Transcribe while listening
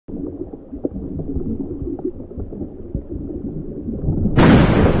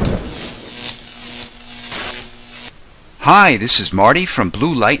Hi, this is Marty from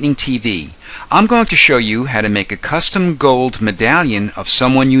Blue Lightning TV. I'm going to show you how to make a custom gold medallion of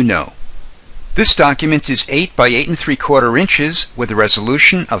someone you know. This document is 8 by 8 3/4 inches with a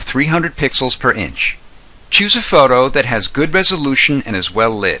resolution of 300 pixels per inch. Choose a photo that has good resolution and is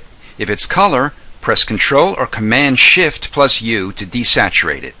well lit. If it's color, press Ctrl or Command Shift plus U to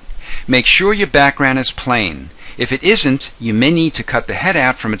desaturate it. Make sure your background is plain. If it isn't, you may need to cut the head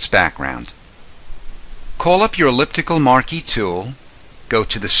out from its background. Call up your elliptical marquee tool, go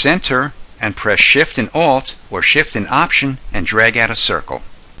to the center and press Shift and Alt or Shift and Option and drag out a circle.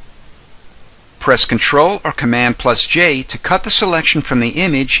 Press Ctrl or Command plus J to cut the selection from the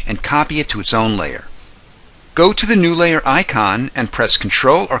image and copy it to its own layer. Go to the new layer icon and press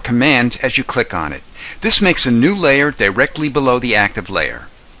Ctrl or Command as you click on it. This makes a new layer directly below the active layer.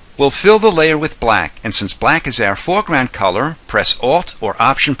 We'll fill the layer with black, and since black is our foreground color, press Alt or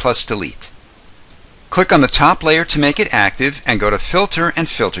Option plus Delete. Click on the top layer to make it active and go to Filter and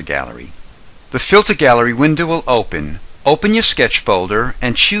Filter Gallery. The Filter Gallery window will open. Open your sketch folder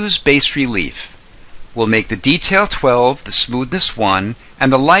and choose Base Relief. We'll make the detail 12, the smoothness 1, and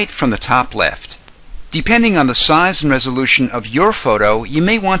the light from the top left. Depending on the size and resolution of your photo, you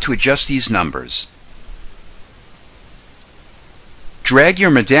may want to adjust these numbers. Drag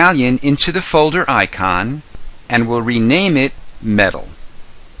your medallion into the folder icon and we'll rename it Metal.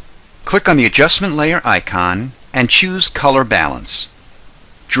 Click on the adjustment layer icon and choose Color Balance.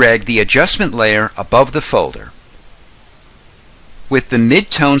 Drag the adjustment layer above the folder. With the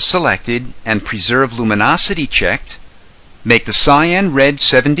mid-tone selected and preserve luminosity checked, make the cyan red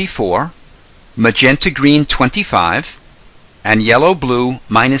 74, magenta green 25, and yellow blue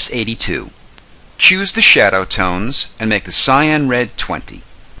 -82. Choose the shadow tones and make the cyan red 20.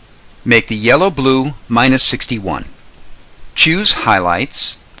 Make the yellow blue -61. Choose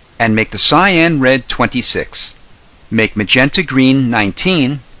highlights and make the cyan red 26. Make magenta green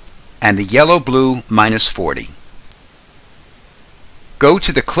 19 and the yellow blue -40. Go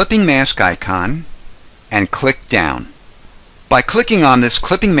to the clipping mask icon and click down. By clicking on this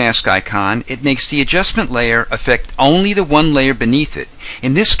clipping mask icon, it makes the adjustment layer affect only the one layer beneath it,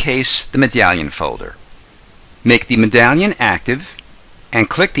 in this case the medallion folder. Make the medallion active and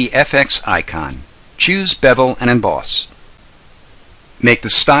click the FX icon. Choose Bevel and Emboss. Make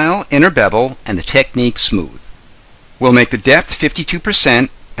the style inner bevel and the technique smooth. We'll make the depth 52%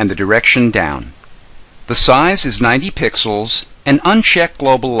 and the direction down. The size is 90 pixels and uncheck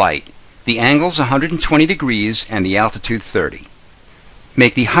global light. The angle's 120 degrees and the altitude 30.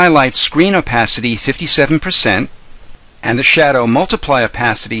 Make the highlight screen opacity 57% and the shadow multiply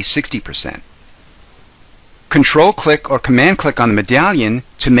opacity 60%. Control click or command click on the medallion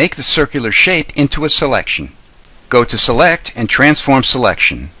to make the circular shape into a selection. Go to Select and Transform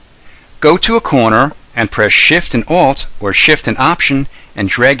Selection. Go to a corner and press Shift and Alt or Shift and Option and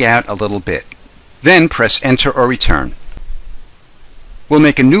drag out a little bit. Then press Enter or Return. We'll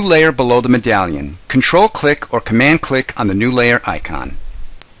make a new layer below the medallion. Control click or command click on the new layer icon.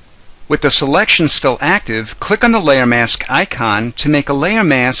 With the selection still active, click on the layer mask icon to make a layer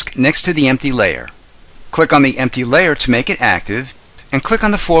mask next to the empty layer. Click on the empty layer to make it active and click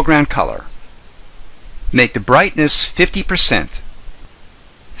on the foreground color. Make the brightness 50%.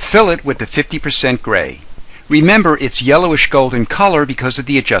 Fill it with the 50% gray. Remember, it's yellowish golden color because of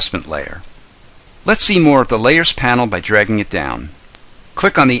the adjustment layer. Let's see more of the Layers panel by dragging it down.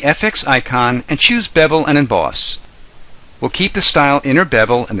 Click on the FX icon and choose Bevel and Emboss. We'll keep the style inner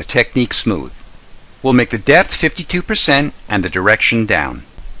bevel and the technique smooth. We'll make the depth 52% and the direction down.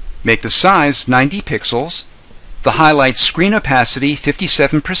 Make the size 90 pixels, the highlight screen opacity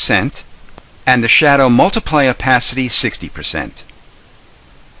 57%, and the shadow multiply opacity 60%.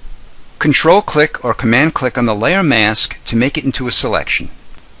 Control click or command click on the layer mask to make it into a selection,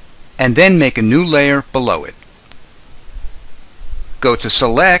 and then make a new layer below it. Go to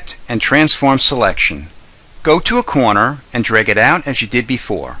Select and Transform Selection. Go to a corner and drag it out as you did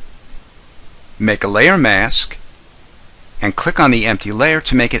before. Make a layer mask and click on the empty layer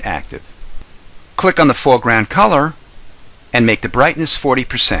to make it active. Click on the foreground color and make the brightness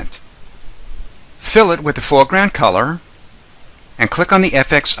 40%. Fill it with the foreground color and click on the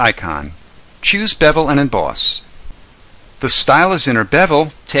FX icon. Choose Bevel and Emboss. The style is inner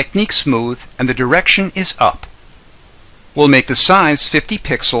bevel, technique smooth, and the direction is up. We'll make the size 50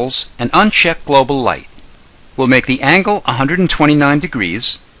 pixels and uncheck global light. We'll make the angle 129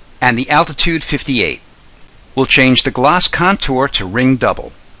 degrees and the altitude 58. We'll change the gloss contour to ring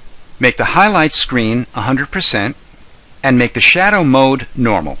double. Make the highlight screen 100% and make the shadow mode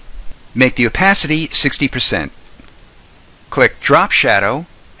normal. Make the opacity 60%. Click Drop Shadow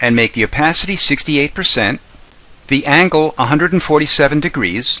and make the opacity 68%, the angle 147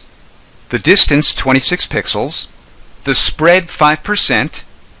 degrees, the distance 26 pixels, the spread 5%,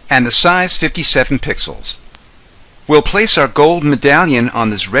 and the size 57 pixels. We'll place our gold medallion on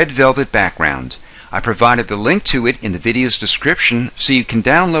this red velvet background. I provided the link to it in the video's description so you can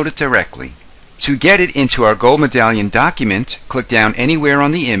download it directly. To get it into our gold medallion document, click down anywhere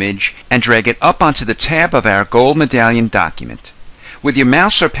on the image and drag it up onto the tab of our gold medallion document. With your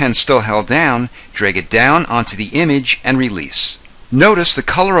mouse or pen still held down, drag it down onto the image and release. Notice the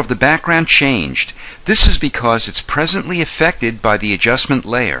color of the background changed. This is because it's presently affected by the adjustment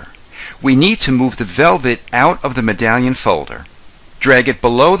layer. We need to move the velvet out of the medallion folder. Drag it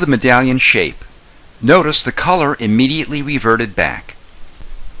below the medallion shape. Notice the color immediately reverted back.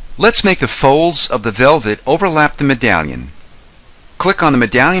 Let's make the folds of the velvet overlap the medallion. Click on the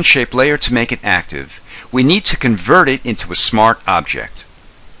medallion shape layer to make it active. We need to convert it into a smart object.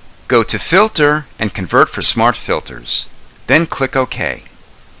 Go to Filter and Convert for Smart Filters. Then click OK.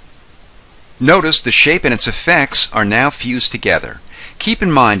 Notice the shape and its effects are now fused together. Keep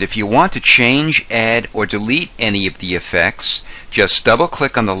in mind, if you want to change, add, or delete any of the effects, just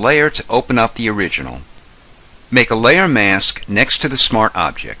double-click on the layer to open up the original. Make a layer mask next to the smart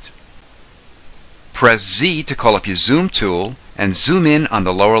object. Press Z to call up your zoom tool and zoom in on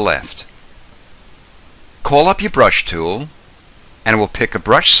the lower left. Call up your brush tool and we'll pick a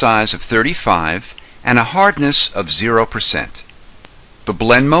brush size of 35 and a hardness of 0%. The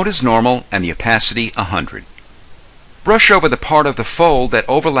blend mode is normal and the opacity 100. Brush over the part of the fold that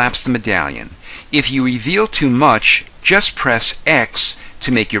overlaps the medallion. If you reveal too much, just press X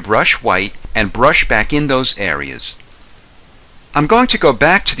to make your brush white and brush back in those areas. I'm going to go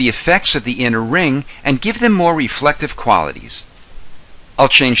back to the effects of the inner ring and give them more reflective qualities. I'll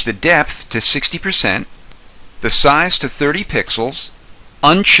change the depth to 60%, the size to 30 pixels,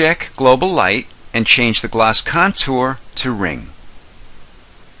 uncheck global light, and change the gloss contour to ring.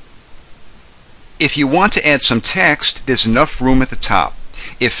 If you want to add some text, there's enough room at the top.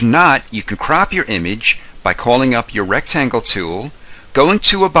 If not, you can crop your image by calling up your rectangle tool, going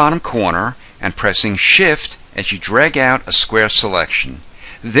to a bottom corner, and pressing Shift as you drag out a square selection.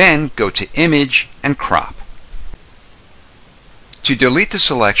 Then go to Image and Crop. To delete the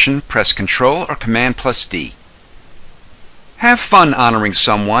selection, press Ctrl or Command+D. Have fun honoring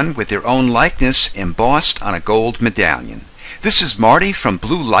someone with their own likeness embossed on a gold medallion. This is Marty from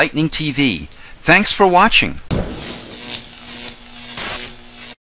Blue Lightning TV. Thanks for watching.